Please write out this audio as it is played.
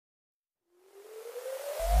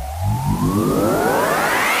Hey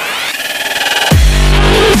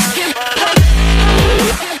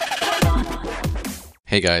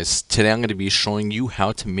guys, today I'm going to be showing you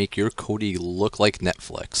how to make your Kodi look like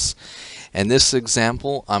Netflix. And this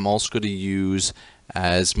example I'm also going to use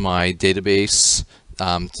as my database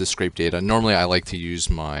to scrape data. Normally I like to use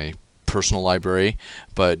my personal library,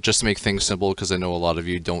 but just to make things simple, because I know a lot of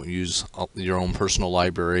you don't use your own personal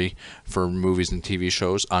library for movies and TV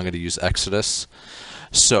shows, I'm going to use Exodus.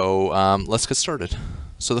 So let's get started.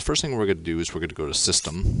 So the first thing we're going to do is we're going to go to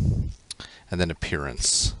System and then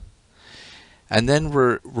Appearance. And then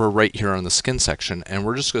we're right here on the skin section, and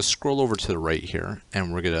we're just going to scroll over to the right here,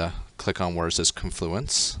 and we're going to click on where it says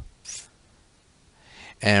Confluence.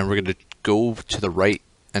 And we're going to go to the right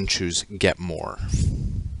and choose Get More.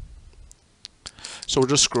 So we'll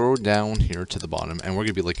just scroll down here to the bottom, and we're going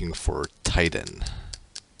to be looking for Titan.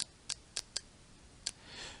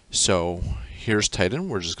 So here's Titan.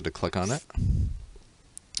 We're just going to click on it.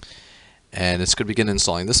 And it's going to begin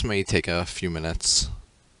installing. This may take a few minutes.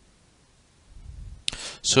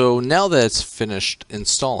 So now that it's finished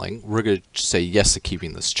installing, we're going to say yes to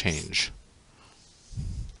keeping this change.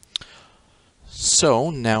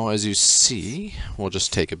 So now as you see, we'll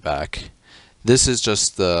just take it back. This is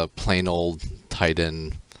just the plain old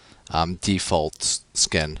Titan default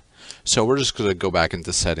skin. So we're just going to go back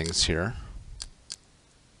into settings here.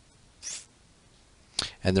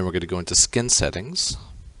 And then we're going to go into skin settings.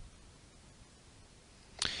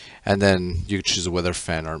 And then you can choose whether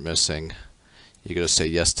fan art missing. You're going to say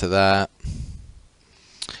yes to that,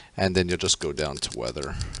 and then you'll just go down to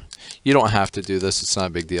weather. You don't have to do this, it's not a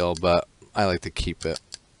big deal, but I like to keep it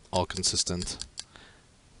all consistent.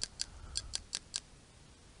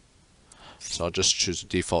 So I'll just choose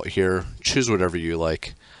default here, choose whatever you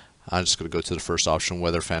like. I'm just going to go to the first option,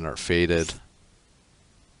 weather fan art faded.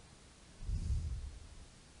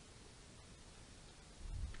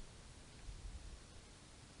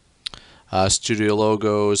 Studio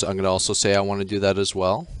logos, I'm going to also say I want to do that as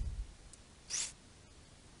well.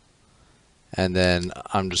 And then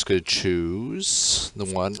I'm just going to choose the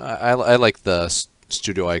one. I like the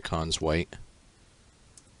studio icons white.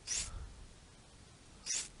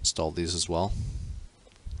 Install these as well.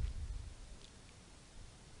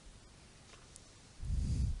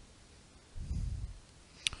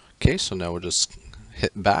 Okay, so now we'll just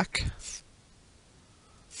hit back.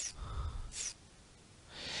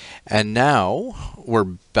 And now we're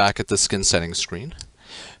back at the skin settings screen.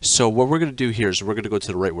 So what we're going to do here is we're going to go to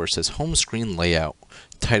the right where it says Home Screen Layout,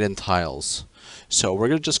 Titan Tiles. So we're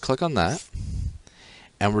going to just click on that,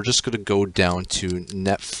 and we're just going to go down to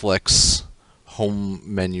Netflix Home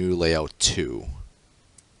Menu Layout 2.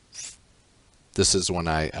 This is one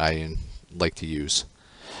I like to use.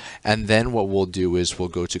 And then what we'll do is we'll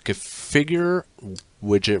go to Configure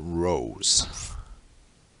Widget Rows.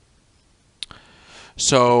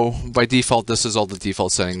 So by default, this is all the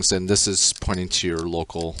default settings, and this is pointing to your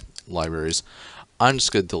local libraries. I'm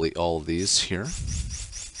just going to delete all of these here.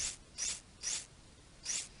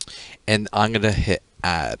 And I'm going to hit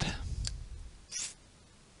Add.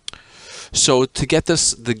 So to get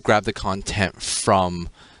this, grab the content from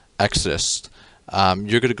Exodus,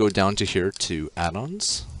 you're going to go down to here to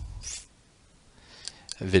Add-ons,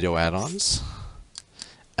 Video Add-ons,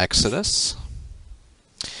 Exodus.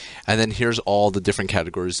 And then here's all the different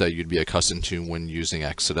categories that you'd be accustomed to when using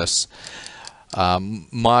Exodus.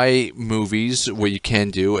 My movies, what you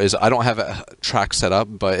can do is, I don't have a track set up,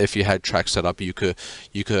 but if you had track set up, you could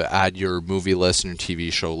add your movie list and your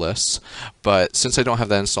TV show lists. But since I don't have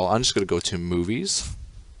that installed, I'm just going to go to Movies.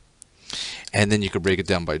 And then you could break it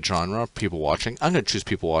down by genre, people watching. I'm going to choose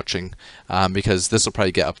people watching because this will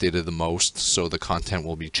probably get updated the most, so the content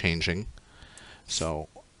will be changing. So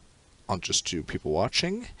I'll just do people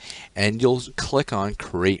watching, and you'll click on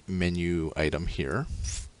create menu item here,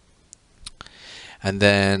 and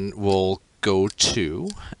then we'll go to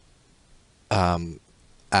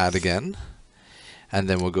add again, and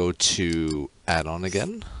then we'll go to add-on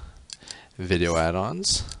again, video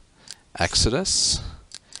add-ons, Exodus,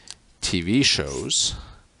 TV shows,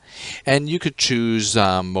 and you could choose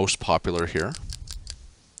most popular here,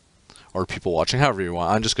 or people watching, however you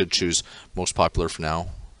want. I'm just going to choose most popular for now.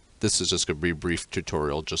 This is just going to be a brief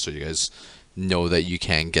tutorial just so you guys know that you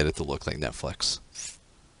can get it to look like Netflix.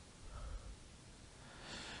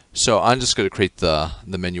 So I'm just going to create the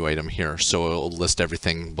menu item here, so it'll list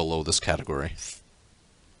everything below this category.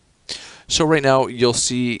 So right now you'll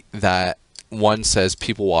see that one says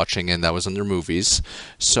people watching, and that was under movies.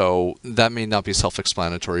 So that may not be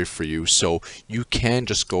self-explanatory for you, so you can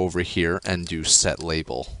just go over here and do set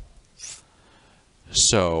label.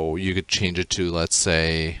 So you could change it to, let's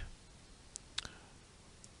say,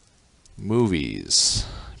 movies,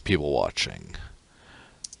 people watching,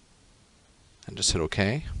 and just hit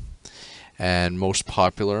OK. And most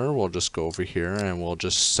popular, we'll just go over here and we'll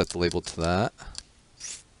just set the label to that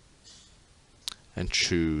and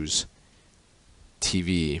choose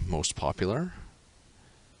TV most popular,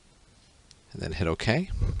 and then hit OK.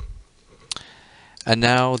 And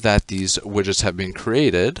now that these widgets have been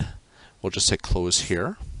created, we'll just hit close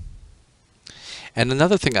here. And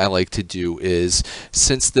another thing I like to do is,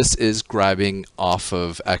 since this is grabbing off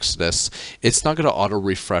of Exodus, it's not going to auto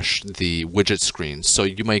refresh the widget screen. So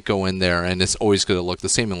you might go in there and it's always going to look the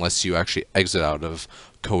same unless you actually exit out of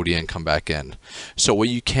Kodi and come back in. So what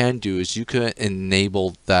you can do is you can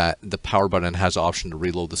enable that the power button has the option to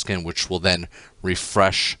reload the skin, which will then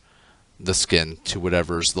refresh the skin to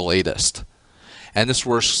whatever's the latest. And this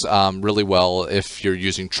works really well if you're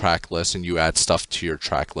using track lists and you add stuff to your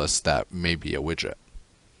track list that may be a widget.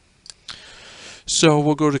 So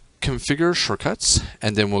we'll go to Configure Shortcuts,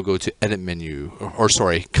 and then we'll go to Edit Menu, or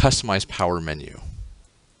sorry, Customize Power Menu.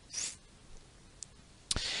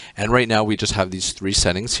 And right now we just have these three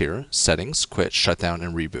settings here: Settings, Quit, Shutdown,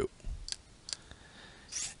 and Reboot.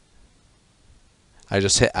 I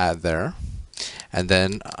just hit Add there, and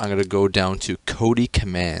then I'm going to go down to Kodi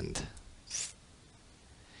Command.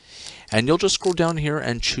 And you'll just scroll down here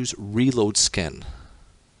and choose Reload Skin.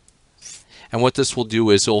 And what this will do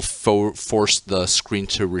is it'll force the screen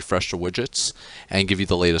to refresh the widgets and give you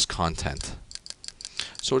the latest content.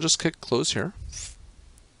 So we'll just click Close here.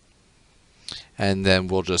 And then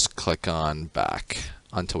we'll just click on Back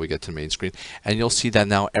until we get to the main screen. And you'll see that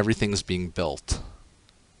now everything's being built.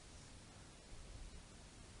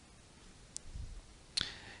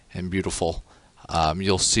 And beautiful.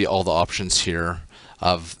 You'll see all the options here.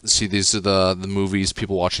 See, these are the movies,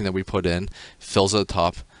 people watching that we put in. Fills at the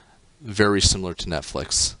top, very similar to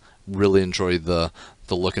Netflix. Really enjoy the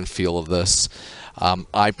look and feel of this.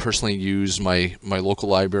 I personally use my local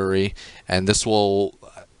library, and this will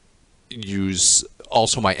use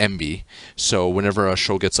also my MB. So whenever a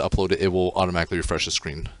show gets uploaded, it will automatically refresh the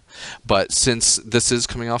screen. But since this is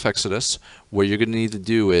coming off Exodus, what you're going to need to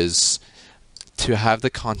do is, to have the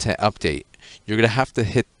content update, you're going to have to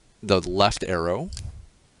hit the left arrow.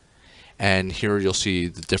 And here you'll see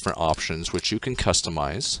the different options which you can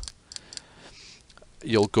customize.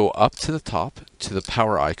 You'll go up to the top to the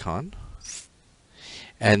power icon,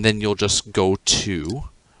 and then you'll just go to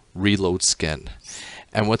Reload Skin.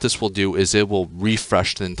 And what this will do is it will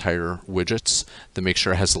refresh the entire widgets to make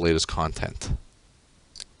sure it has the latest content.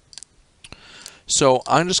 So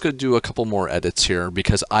I'm just going to do a couple more edits here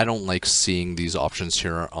because I don't like seeing these options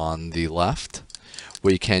here on the left.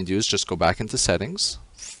 What you can do is just go back into Settings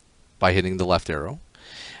by hitting the left arrow,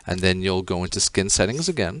 and then you'll go into Skin Settings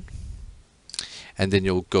again, and then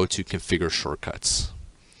you'll go to Configure Shortcuts,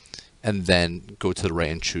 and then go to the right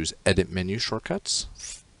and choose Edit Menu Shortcuts.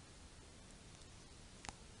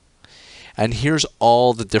 And here's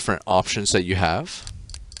all the different options that you have.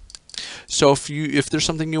 So if there's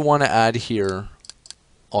something you want to add here,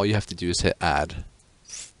 all you have to do is hit Add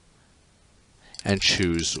and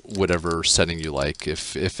choose whatever setting you like.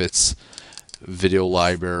 If it's video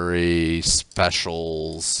library,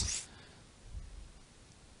 specials,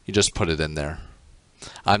 you just put it in there.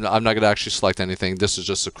 I'm not going to actually select anything. This is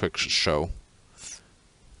just a quick show.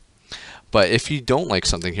 But if you don't like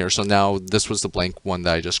something here, so now this was the blank one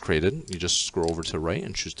that I just created. You just scroll over to the right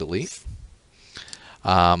and choose Delete.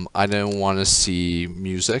 I didn't want to see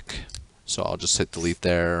music, so I'll just hit Delete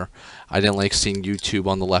there. I didn't like seeing YouTube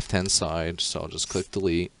on the left-hand side, so I'll just click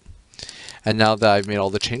Delete. And now that I've made all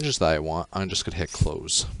the changes that I want, I'm just going to hit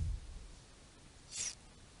Close.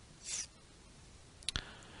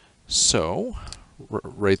 So,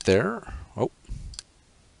 right there. Oh.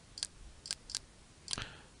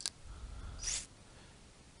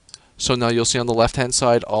 So now you'll see on the left-hand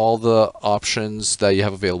side all the options that you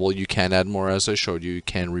have available. You can add more, as I showed you. You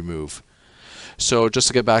can remove. So just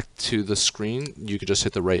to get back to the screen, you can just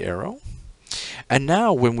hit the right arrow. And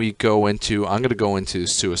now when we go into, I'm going to go into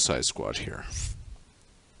Suicide Squad here.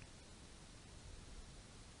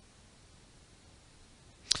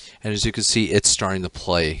 And as you can see, it's starting to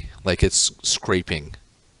play, like it's scraping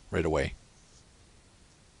right away.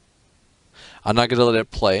 I'm not going to let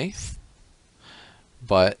it play,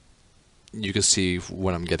 but you can see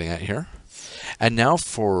what I'm getting at here. And now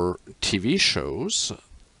for TV shows,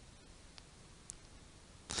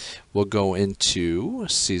 we'll go into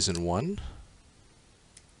Season 1.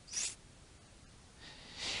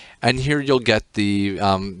 And here you'll get the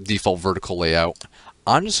default vertical layout.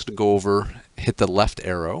 I'm just going to go over, hit the left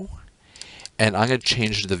arrow, and I'm going to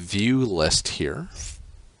change the view list here.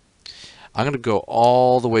 I'm going to go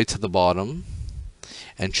all the way to the bottom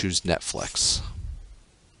and choose Netflix.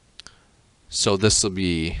 So this will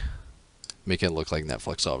be making it look like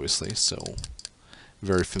Netflix, obviously. So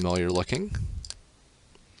very familiar looking.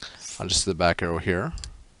 I'll just do the back arrow here.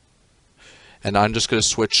 And I'm just going to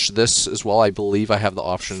switch this as well. I believe I have the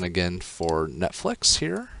option again for Netflix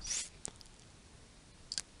here.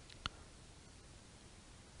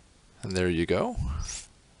 And there you go.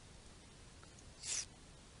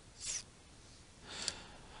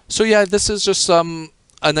 So yeah, this is just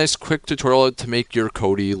a nice quick tutorial to make your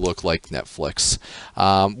Kodi look like Netflix.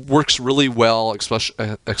 Works really well,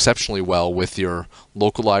 exceptionally well with your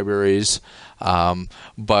local libraries.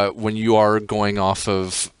 But when you are going off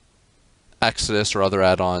of Exodus or other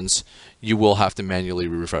add-ons, you will have to manually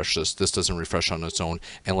refresh this. This doesn't refresh on its own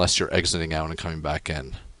unless you're exiting out and coming back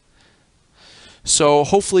in. So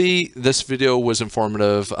hopefully this video was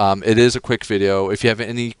informative. It is a quick video. If you have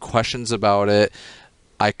any questions about it,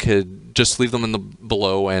 I could just leave them in the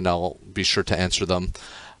below and I'll be sure to answer them.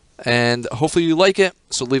 And hopefully you like it.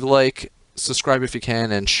 So leave a like, subscribe if you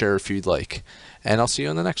can, and share if you'd like. And I'll see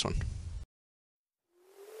you in the next one.